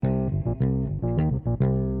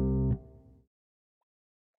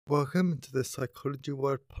Welcome to the Psychology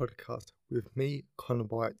World podcast with me, Connor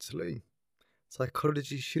Whiteley,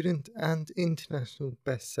 psychology student and international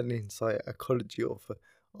best-selling psychology author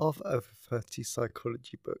of over 30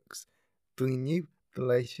 psychology books, bringing you the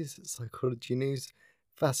latest psychology news,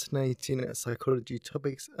 fascinating psychology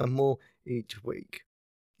topics and more each week.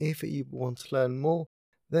 If you want to learn more,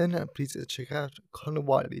 then please check out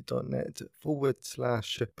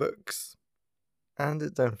connorwhiteley.net/books.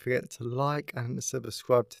 And don't forget to like and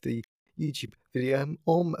subscribe to the YouTube video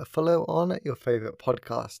or follow on your favourite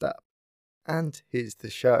podcast app. And here's the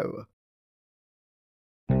show.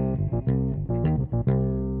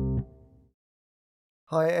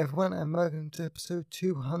 Hi everyone and welcome to episode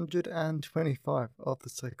 225 of the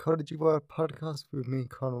Psychology World podcast with me,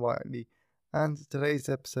 Connor Whiteley. And today's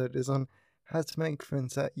episode is on how to make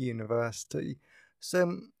friends at university.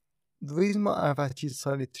 So the reason why I've actually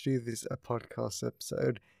decided to do this podcast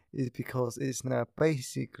episode is because it's now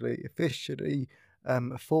basically officially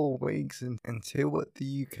 4 weeks until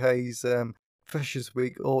the UK's Freshers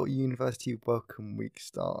Week or University Welcome Week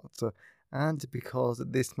starts. And because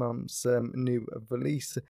this month's new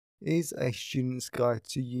release is a student's guide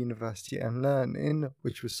to university and learning,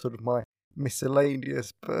 which was sort of my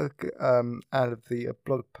miscellaneous book out of the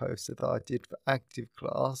blog post that I did for active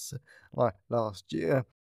class last year.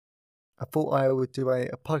 I thought I would do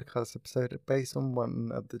a podcast episode based on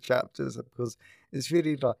one of the chapters because it's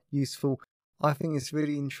really useful. I think it's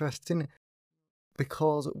really interesting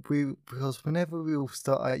because whenever we all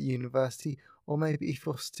start at university, or maybe if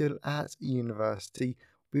you're still at university,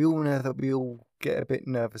 we all know that we all get a bit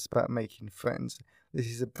nervous about making friends. This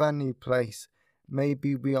is a brand new place.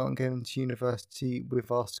 Maybe we aren't going to university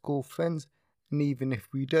with our school friends, and even if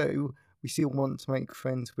we do, we still want to make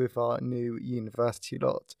friends with our new university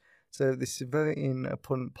lot. So this is a very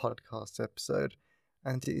important podcast episode,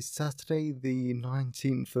 and it is Saturday the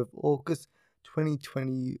 19th of August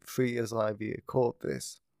 2023 as I record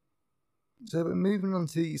this. So we're moving on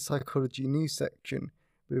to the psychology news section.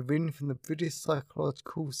 We're reading from the British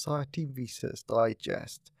Psychological Society Research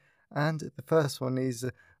Digest, and the first one is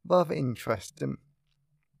rather interesting.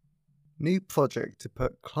 New project to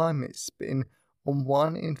put climate spin on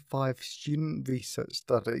 1 in 5 student research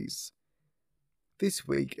studies. This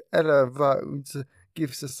week, Ella Rhodes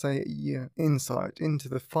gives us an insight into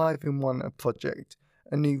the 5-in-1 project,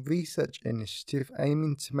 a new research initiative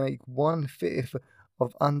aiming to make 1/5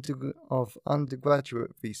 of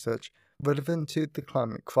undergraduate research relevant to the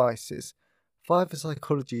climate crisis. 5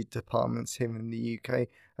 psychology departments here in the UK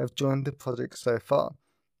have joined the project so far,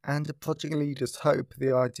 and the project leaders hope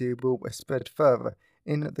the idea will spread further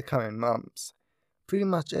in the coming months. Pretty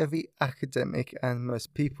much every academic and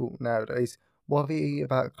most people nowadays worry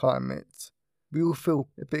about climate. We all feel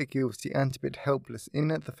a bit guilty and a bit helpless in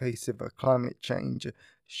the face of climate change,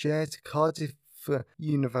 shared Cardiff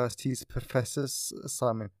University's Professor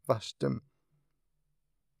Simon Rushton.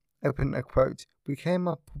 Open a quote, "We came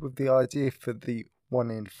up with the idea for the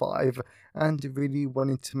 1 in 5 and really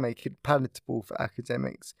wanted to make it palatable for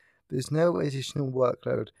academics. There's no additional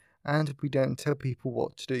workload and we don't tell people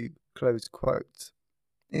what to do," close quote.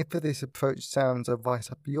 If this approach sounds right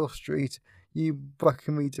up your street, you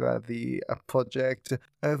can read about the project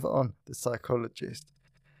over on The Psychologist.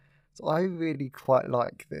 So I really quite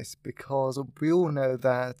like this because we all know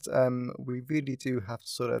that we really do have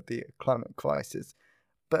sort of the climate crisis,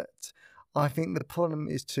 but I think the problem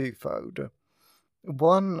is twofold.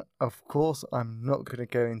 One, of course, I'm not going to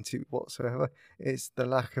go into whatsoever, it's the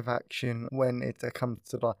lack of action when it comes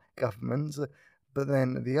to governments. But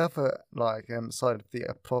then the other side of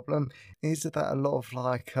the problem is that a lot of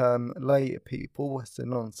lay people, so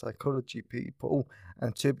non-psychology people,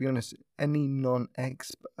 and to be honest, any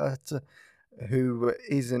non-expert who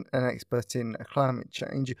isn't an expert in climate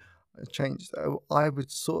change though, I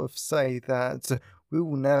would sort of say that we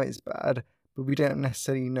all know it's bad, but we don't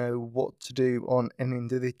necessarily know what to do on an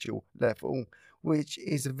individual level, which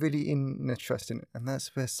is really interesting, and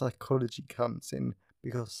that's where psychology comes in.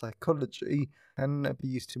 Because psychology can be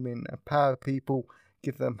used to empower people,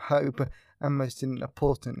 give them hope, and most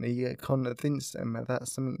importantly, convince them that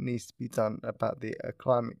something needs to be done about the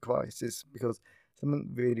climate crisis, because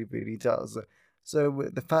something really, really does. So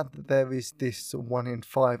the fact that there is this 1 in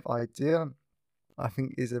 5 idea, I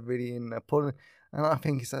think is a really important, and I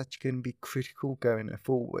think it's actually going to be critical going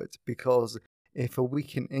forward, because if we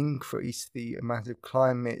can increase the amount of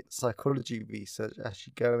climate psychology research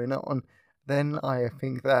actually going on, then I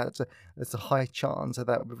think that there's a high chance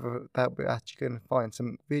that we're actually going to find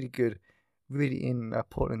something really good, really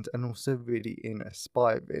important, and also really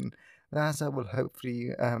inspiring. That will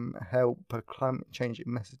hopefully help climate change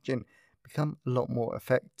messaging become a lot more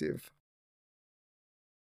effective.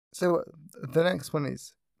 So the next one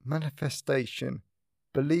is manifestation,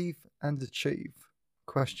 believe and achieve, ?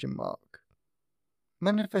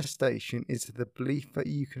 Manifestation is the belief that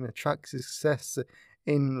you can attract success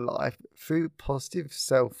in life through positive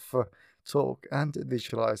self-talk and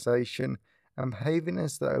visualization and behaving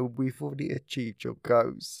as though we've already achieved your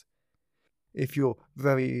goals. If you're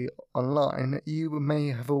very online, you may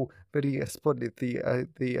have already spotted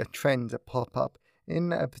the trend pop up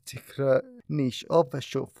in a particular niche of a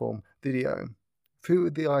short form video. Through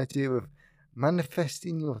the idea of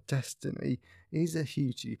manifesting your destiny is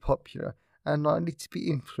hugely popular and likely to be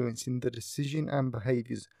influencing the decision and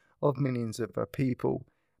behaviours of millions of people.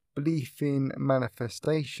 Belief in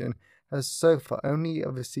manifestation has so far only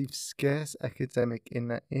received scarce academic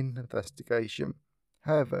investigation.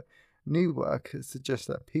 However, new work suggests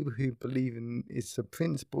that people who believe in its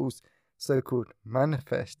principles, so-called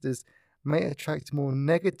manifestors, may attract more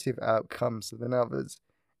negative outcomes than others.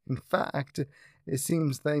 In fact, it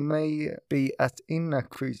seems they may be at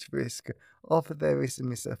increased risk of various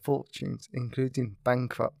misfortunes, including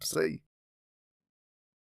bankruptcy.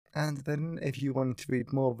 And then, if you want to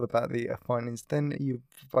read more about the findings, then you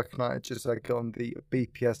recognise just go on the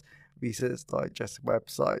BPS Research Digest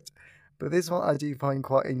website. But this one I do find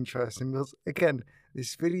quite interesting because, again,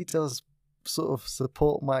 this really does sort of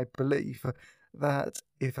support my belief that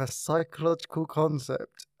if a psychological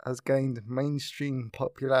concept has gained mainstream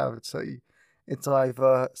popularity, it's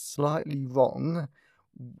either slightly wrong,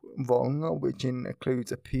 which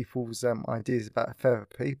includes people's ideas about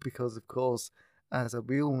therapy, because of course, as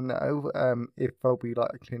we all know, if we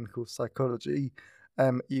like clinical psychology,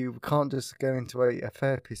 you can't just go into a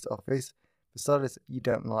therapist office, for starters, you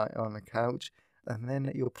don't lie on a couch, and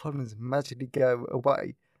then your problems magically go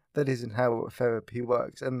away. That isn't how therapy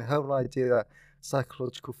works, and the whole idea that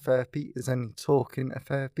psychological therapy is only talking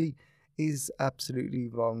therapy is absolutely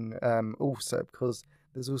wrong also, because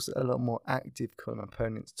there's also a lot more active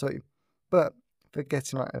components too. But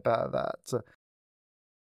forgetting about that,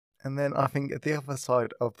 and then I think the other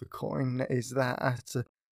side of the coin is that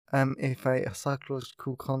if a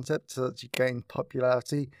psychological concept actually gained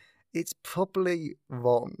popularity, it's probably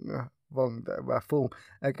wrong though. For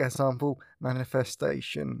example,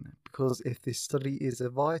 manifestation, because if this study is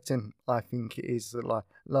right, and I think it is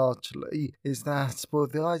largely, is that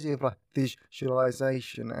the idea of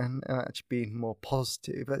visualization and actually being more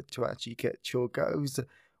positive to actually get your goals.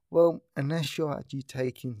 Well, unless you're actually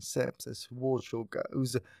taking steps towards your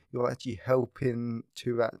goals, you're actually helping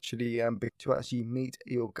to actually meet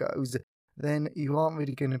your goals, then you aren't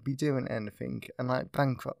really going to be doing anything. And like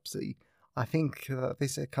bankruptcy, I think that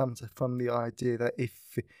this comes from the idea that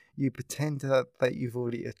if you pretend that you've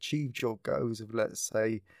already achieved your goals of, let's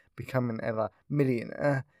say, becoming a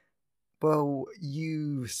millionaire, well,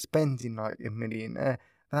 you spending like a millionaire,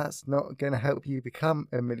 that's not going to help you become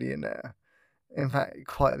a millionaire. In fact,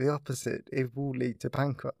 quite the opposite. It will lead to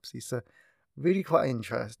bankruptcy. So, really quite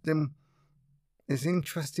interesting. It's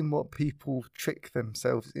interesting what people trick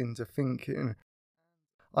themselves into thinking.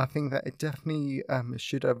 I think that it definitely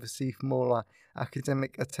should have received more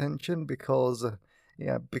academic attention because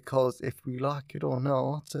if we like it or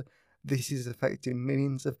not, this is affecting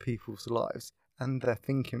millions of people's lives and their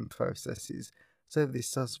thinking processes. So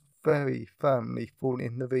this does very firmly fall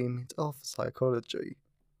in the remit of psychology.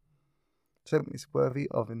 So it's worthy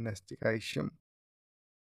of investigation.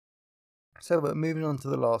 So moving on to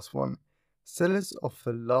the last one. Sellers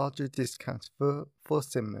offer larger discounts for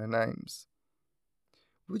similar names.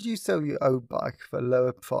 Would you sell your old bike for a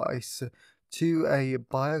lower price to a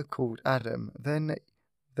buyer called Adam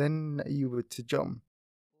than you would to John?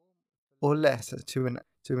 Or less to an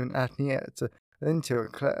Agniette than to a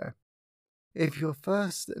Claire? If your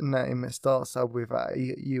first name starts with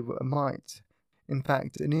A, you might. In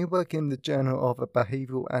fact, a new work in the Journal of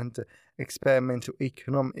Behavioral and Experimental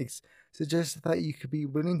Economics suggests that you could be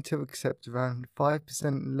willing to accept around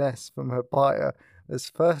 5% less from a buyer as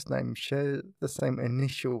first name share the same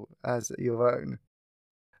initial as your own.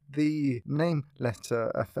 The name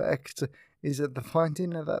letter effect is the finding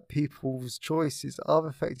that people's choices are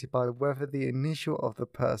affected by whether the initial of the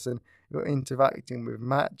person you're interacting with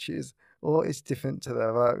matches or is different to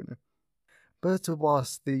their own. But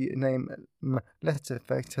whilst the name letter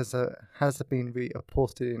effect has been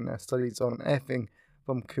reported in studies on everything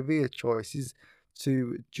from career choices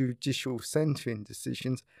to judicial centering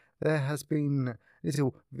decisions, there has been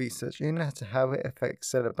little research into how it affects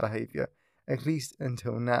seller behaviour, at least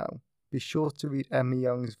until now. Be sure to read Emma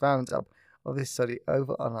Young's roundup of this study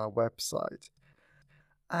over on our website.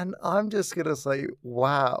 And I'm just going to say,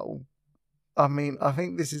 wow, I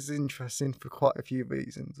think this is interesting for quite a few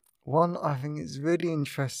reasons. One, I think it's really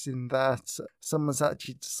interesting that someone's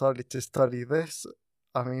actually decided to study this.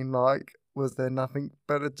 Was there nothing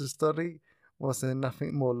better to study? Was there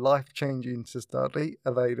nothing more life changing to study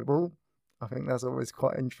available? I think that's always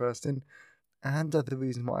quite interesting. And the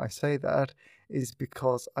reason why I say that is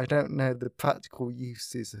because I don't know the practical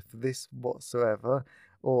uses of this whatsoever,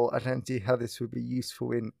 or I don't see how this would be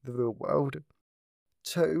useful in the real world.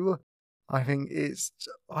 Two, I think it's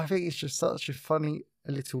just such a funny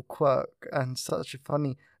little quirk and such a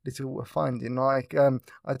funny little finding. I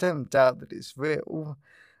don't doubt that it's real.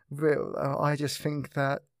 I just think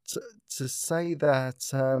that to say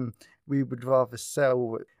that we would rather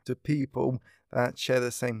sell to people that share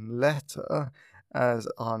the same letter as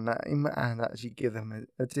our name and actually give them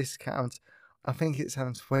a discount, I think it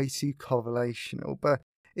sounds way too correlational. But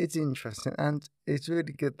it's interesting and it's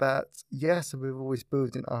really good that, yes, we're always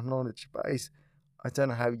building our knowledge base. I don't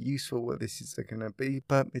know how useful this is going to be,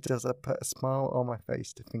 but it does put a smile on my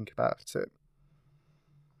face to think about it.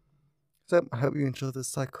 So I hope you enjoyed the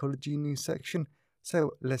psychology news section.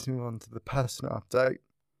 So let's move on to the personal update.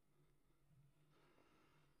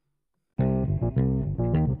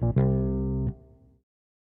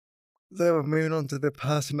 So we're moving on to the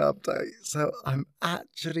personal update. So I'm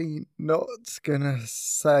actually not gonna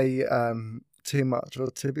say too much,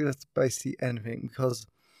 or to be honest, basically anything, because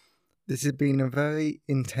this has been a very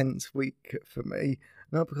intense week for me.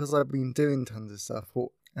 Not because I've been doing tons of stuff,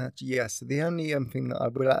 or actually yes. The only thing that I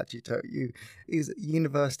will actually tell you is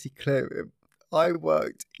university clearing. I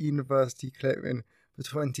worked university clearing for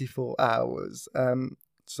 24 hours.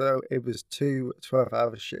 So it was two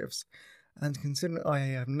 12-hour shifts. And considering I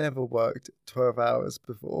have never worked 12 hours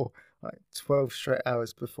before, like 12 straight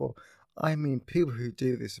hours before, people who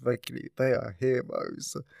do this regularly, they are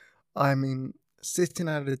heroes. I mean, sitting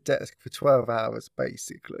at a desk for 12 hours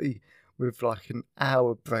basically, with like an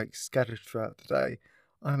hour break scattered throughout the day,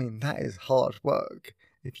 that is hard work.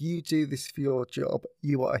 If you do this for your job,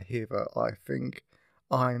 you are a hero, I think.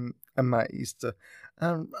 I'm amazed.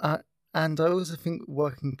 And I also think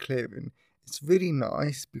working clearing, it's really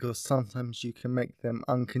nice because sometimes you can make them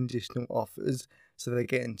unconditional offers so they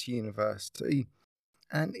get into university.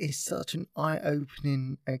 And it's such an eye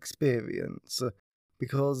opening experience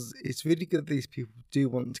because it's really good these people do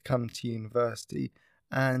want to come to university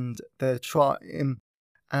and they're trying.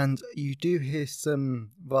 And you do hear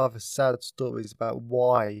some rather sad stories about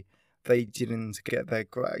why they didn't get their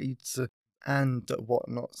grades and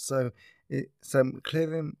whatnot. So it's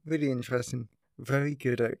clearing, really interesting, very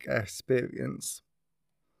good experience.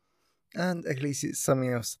 And at least it's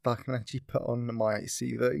something else that I can actually put on my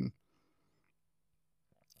CV.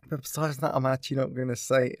 But besides that, I'm actually not going to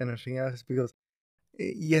say anything else because,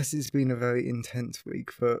 yes, it's been a very intense week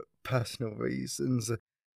for personal reasons.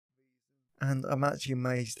 And I'm actually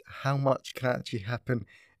amazed how much can actually happen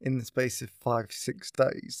in the space of 5-6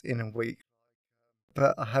 days in a week.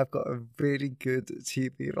 But I have got a really good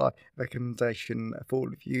TV recommendation for all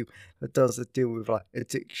of you that does deal with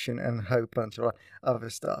addiction and a whole bunch of other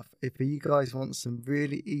stuff. If you guys want some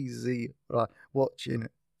really easy watching,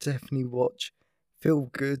 definitely watch Feel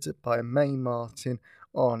Good by Mae Martin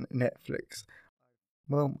on Netflix.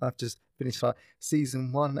 Well, I've just finished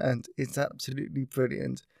season 1 and it's absolutely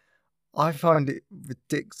brilliant. I find it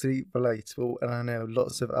ridiculously relatable, and I know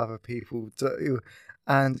lots of other people do.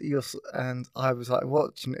 And I was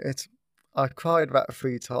watching it. I cried about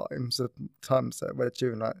 3 times. Times that were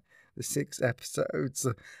during the 6 episodes,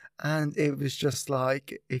 and it was just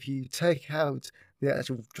like if you take out the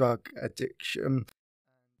actual drug addiction,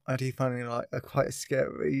 I do find it quite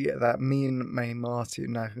scary that me and Mae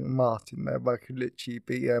Martin, there, could literally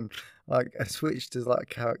be a switch to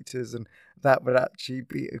characters, and that would actually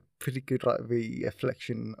be a pretty good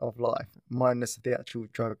reflection of life, minus the actual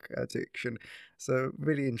drug addiction. So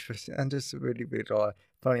really interesting and just really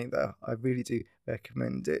funny though. I really do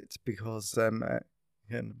recommend it because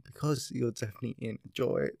because you'll definitely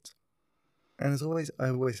enjoy it. And as always, I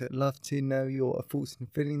always love to know your thoughts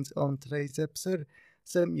and feelings on today's episode.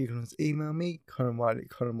 So you can always email me, ConnorWiley,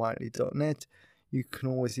 ConnorWiley.net. You can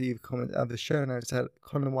always leave a comment at the show notes at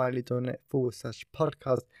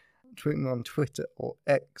ConnorWiley.net/podcast. Tweet me on Twitter or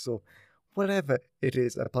X or whatever it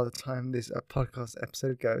is by the time this podcast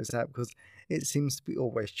episode goes out, because it seems to be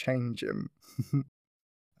always changing.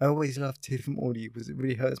 I always love to hear from all of you because it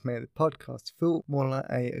really helps make the podcast feel more like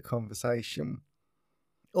a conversation.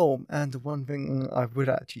 Oh, and one thing I would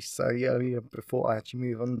actually say earlier before I actually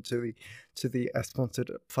move on to the sponsored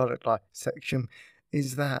product section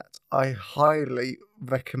is that I highly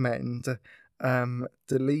recommend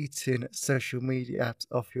deleting social media apps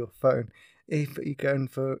off your phone if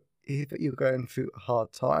you're going through a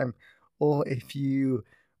hard time, or if you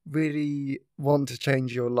really want to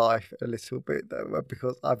change your life a little bit, though,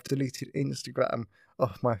 because I've deleted Instagram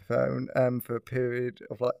off my phone for a period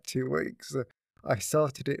of like 2 weeks. I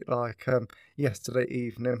started it yesterday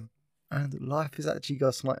evening, and life has actually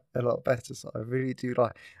gotten like a lot better. So I really do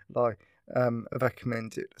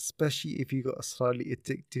recommend it, especially if you've got a slightly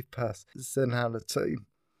addictive personality.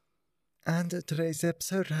 And today's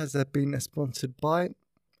episode has been sponsored by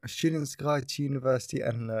A Student's Guide to University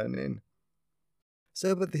and Learning.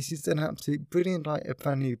 So, but this is an absolute brilliant, a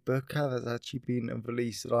brand new book that's actually been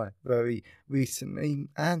released very recently,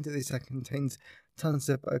 and this contains tons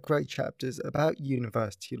of great chapters about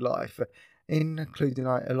university life, including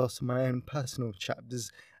a lot of my own personal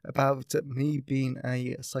chapters about me being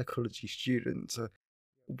a psychology student,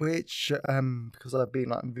 which because I've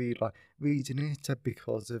been reading it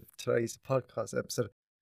because of today's podcast episode,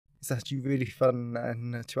 it's actually really fun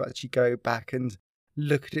and to actually go back and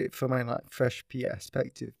look at it from a fresh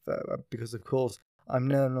perspective, because of course I'm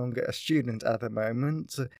no longer a student at the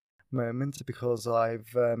moment because I've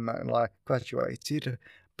graduated,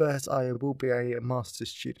 but I will be a master's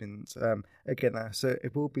student again now, so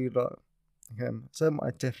it will be so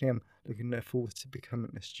I definitely am looking forward to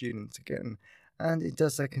becoming a student again. And it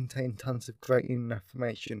does contain tons of great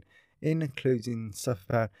information, including stuff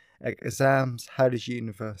about exams, how does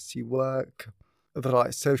university work,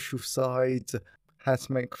 the social side, how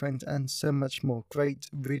to make friends, and so much more great,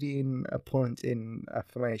 really important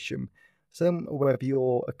information. So whether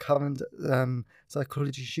you're a current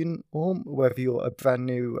psychology student or whether you're a brand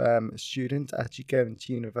new student actually going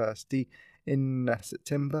to university in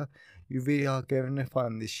September, you really are going to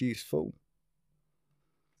find this useful.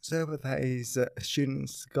 So that is A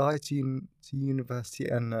Student's Guide to University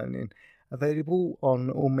and Learning, available on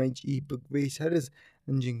all major ebook retailers,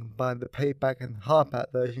 and you can buy the paperback and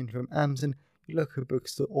hardback version from Amazon, your local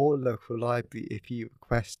bookstore or local library if you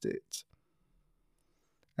request it.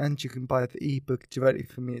 And you can buy the ebook directly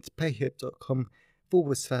from me at payhip.com/Con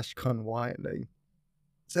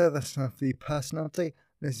So that's enough for the personal update.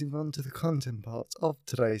 Let's move on to the content part of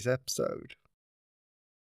today's episode.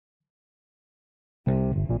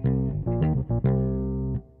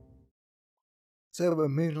 So we're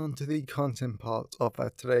moving on to the content part of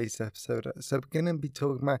today's episode. So we're going to be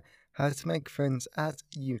talking about how to make friends at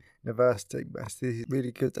university. This is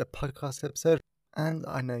really good podcast episode, and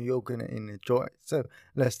I know you're going to enjoy it. So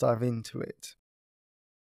let's dive into it.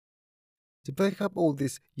 To break up all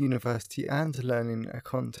this university and learning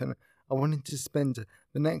content, I wanted to spend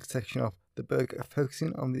the next section of the book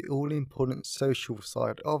focusing on the all-important social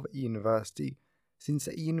side of university, since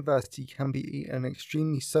university can be an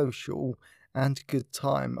extremely social and good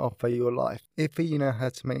time of your life if you know how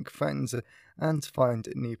to make friends and find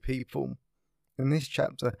new people. In this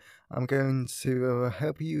chapter, I'm going to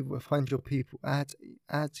help you find your people at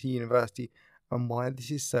university and why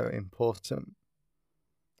this is so important.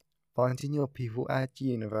 Finding your people at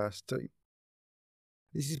university.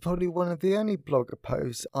 This is probably one of the only blog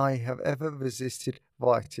posts I have ever resisted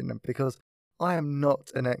writing because I am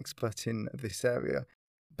not an expert in this area.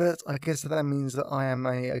 But I guess that means that I am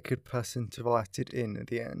a good person to write it in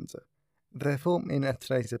the end. Therefore, in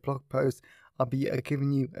today's blog post, I'll be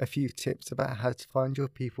giving you a few tips about how to find your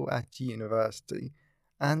people at university.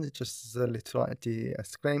 And just as a little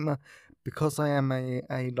disclaimer, because I am a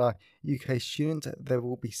UK student, there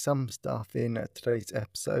will be some stuff in today's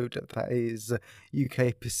episode that is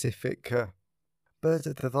UK Pacific, but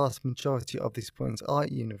the vast majority of these points are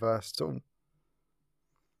universal.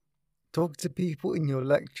 Talk to people in your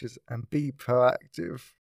lectures and be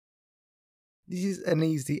proactive. This is an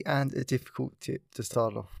easy and a difficult tip to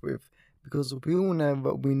start off with, because we all know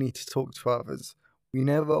that we need to talk to others. We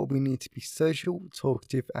know that we need to be social,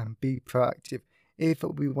 talkative, and be proactive if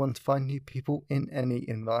we want to find new people in any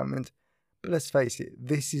environment. But let's face it,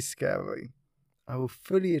 this is scary. I will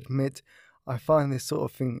fully admit I find this sort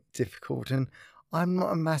of thing difficult, and I'm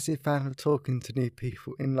not a massive fan of talking to new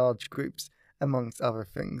people in large groups, amongst other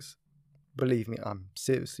things. Believe me, I'm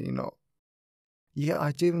seriously not. Yet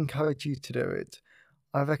I do encourage you to do it.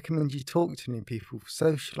 I recommend you talk to new people,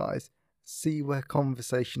 socialise, see where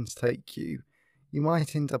conversations take you. You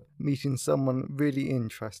might end up meeting someone really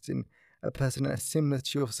interesting, a person that's similar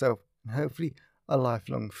to yourself, and hopefully a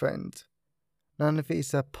lifelong friend. None of it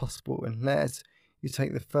is possible unless you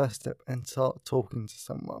take the first step and start talking to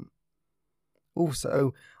someone.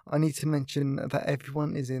 Also, I need to mention that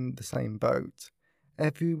everyone is in the same boat.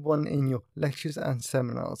 Everyone in your lectures and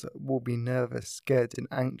seminars will be nervous, scared, and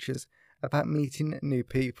anxious about meeting new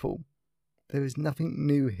people. There is nothing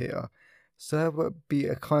new here, So be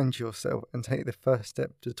kind to yourself and take the first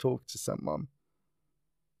step to talk to someone.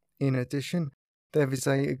 In addition, there is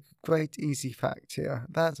a great easy fact here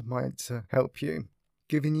that might help you,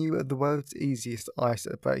 giving you the world's easiest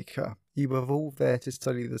icebreaker. You are all there to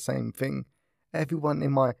study the same thing. Everyone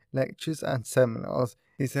in my lectures and seminars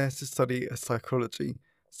is there to study psychology.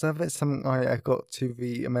 So that's something I got to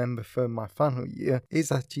remember from my final year, is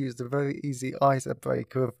that you used a very easy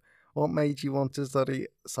icebreaker of what made you want to study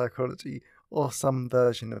psychology, or some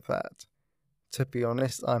version of that. To be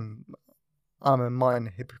honest, I'm a minor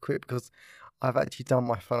hypocrite because I've actually done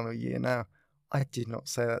my final year now. I did not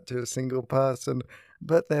say that to a single person,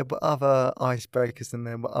 but there were other icebreakers and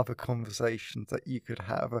there were other conversations that you could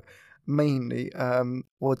have. Mainly,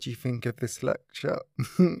 what do you think of this lecture?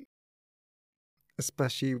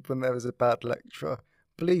 Especially when there was a bad lecturer.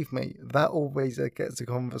 Believe me, that always gets a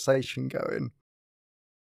conversation going.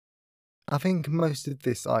 I think most of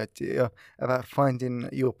this idea about finding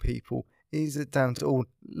your people is down to all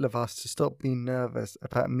of us to stop being nervous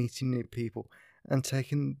about meeting new people and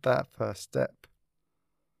taking that first step.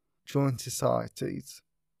 Join societies.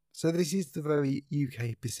 So this is the very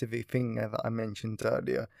UK specific thing that I mentioned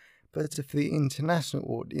earlier, but for the international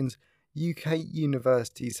audience, UK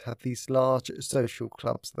universities have these large social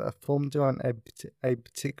clubs that are formed around a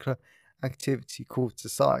particular activity called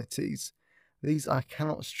societies. These I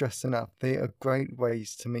cannot stress enough, they are great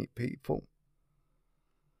ways to meet people.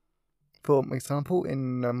 For example,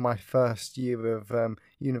 in my first year of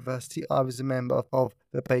university, I was a member of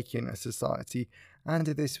the Baking Society, and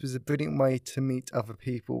this was a brilliant way to meet other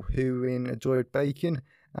people who enjoyed baking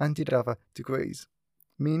and did other degrees,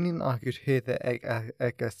 meaning I could hear their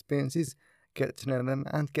egg experiences, get to know them,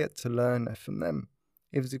 and get to learn from them.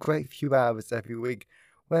 It was a great few hours every week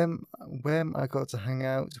where I got to hang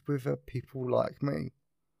out with people like me.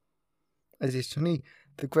 Additionally,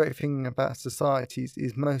 the great thing about societies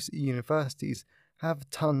is most universities have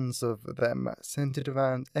tons of them centered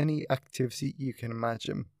around any activity you can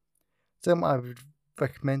imagine. So I would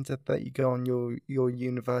recommend that you go on your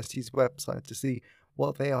university's website to see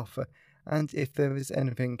what they offer, and if there is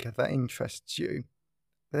anything that interests you,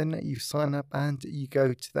 then you sign up and you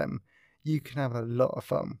go to them. You can have a lot of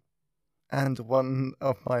fun. And one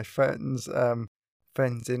of my friends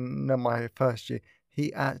in my first year,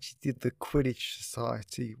 he actually did the Quidditch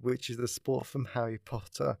Society, which is the sport from Harry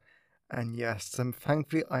Potter. And yes,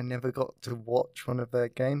 thankfully I never got to watch one of their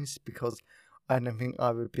games because I don't think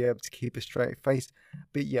I would be able to keep a straight face.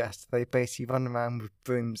 But yes, they basically run around with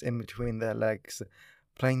brooms in between their legs,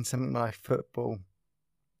 playing something like football.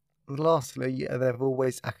 Lastly, there are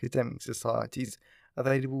always academic societies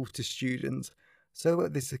available to students, so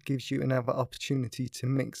this gives you another opportunity to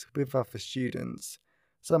mix with other students,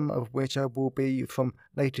 some of which will be from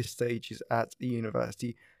later stages at the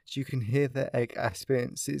university, so you can hear their egg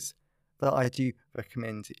experiences that I do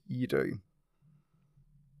recommend you do.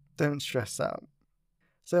 Don't stress out.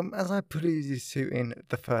 So as I alluded to in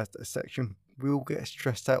the first section, we all get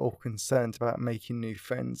stressed out or concerned about making new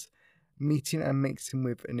friends, meeting and mixing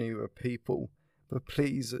with new people, but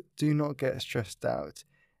please do not get stressed out.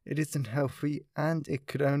 It isn't healthy and it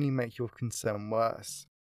could only make your concern worse.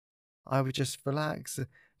 I would just relax,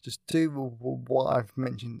 just do what I've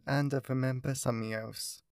mentioned and remember something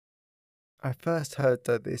else. I first heard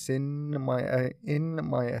this in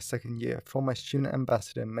my second year from my student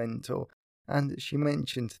ambassador mentor, and she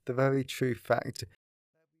mentioned the very true fact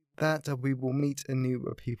that we will meet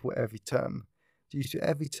new people every term. Due to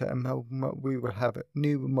every term, we will have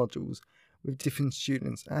new modules with different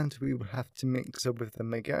students and we will have to mix up with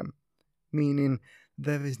them again, meaning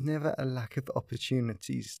there is never a lack of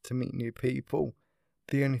opportunities to meet new people.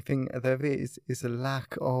 The only thing there is a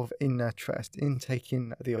lack of interest in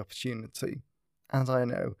taking the opportunity. And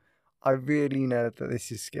I really know that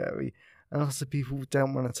this is scary, and lots of people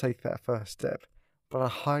don't want to take that first step, but I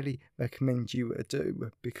highly recommend you do,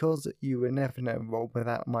 because you will never know where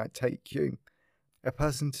that might take you. A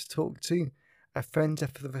person to talk to, a friend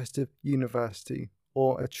for the rest of university,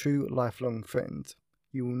 or a true lifelong friend.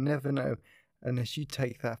 You will never know unless you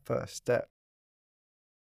take that first step.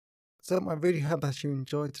 So I really hope that you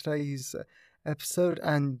enjoyed today's episode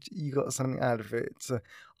and you got something out of it.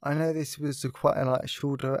 I know this was quite a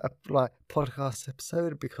shorter podcast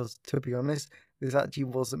episode because, to be honest, this actually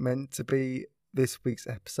wasn't meant to be this week's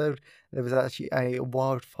episode. There was actually a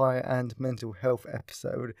wildfire and mental health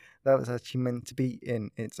episode that was actually meant to be in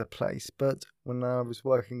its place, but when I was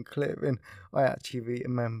working clearing, I actually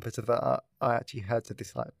remembered that I actually had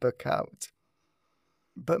this book out.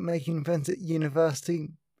 But making friends at university,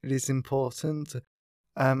 it is important.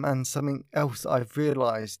 And something else I've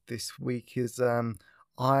realised this week is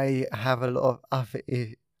I have a lot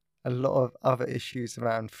of other issues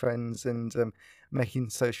around friends and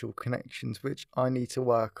making social connections, which I need to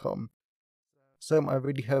work on. So I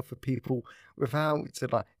really hope for people without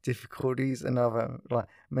difficulties and other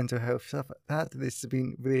mental health stuff that this has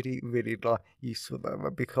been really useful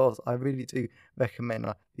though, because I really do recommend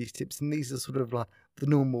these tips, and these are sort of the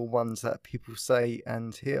normal ones that people say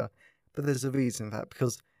and hear, but there's a reason for that,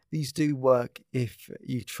 because these do work if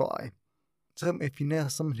you try. So if you know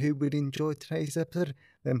someone who would enjoy today's episode,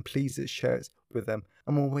 then please share it with them.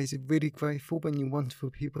 I'm always really grateful when you wonderful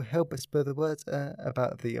people help us spread the word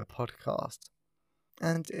about the podcast.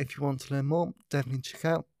 And if you want to learn more, definitely check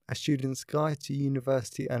out A Student's Guide to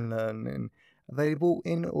University and Learning, available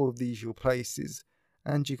in all of the usual places.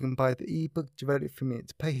 And you can buy the ebook developed for me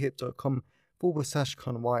at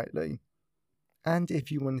payhip.com/Con Whiteley. And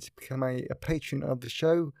if you wanted to become a patron of the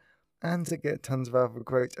show and to get tons of other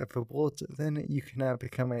great rewards, then you can now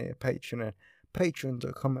become a patron at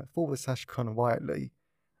patreon.com/Con Whiteley.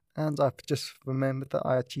 And I've just remembered that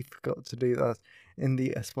I actually forgot to do that in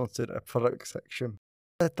the sponsored product section.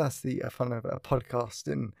 But that's the fun of a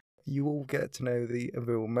podcasting. You all get to know the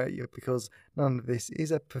real me, because none of this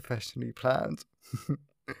is professionally planned.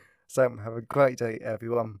 So have a great day,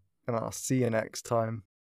 everyone, and I'll see you next time.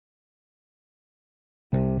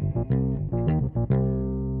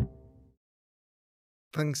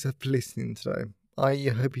 Thanks for listening today. I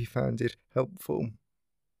hope you found it helpful.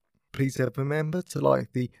 Please remember to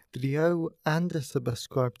like the video and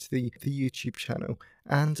subscribe to the YouTube channel,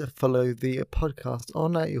 and follow the podcast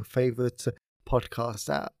on your favourite podcast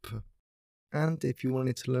app. And if you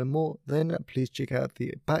wanted to learn more, then please check out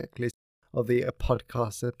the backlist of the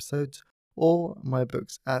podcast episodes or my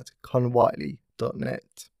books at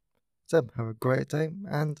conwhiteley.net. So have a great day,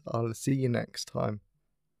 and I'll see you next time.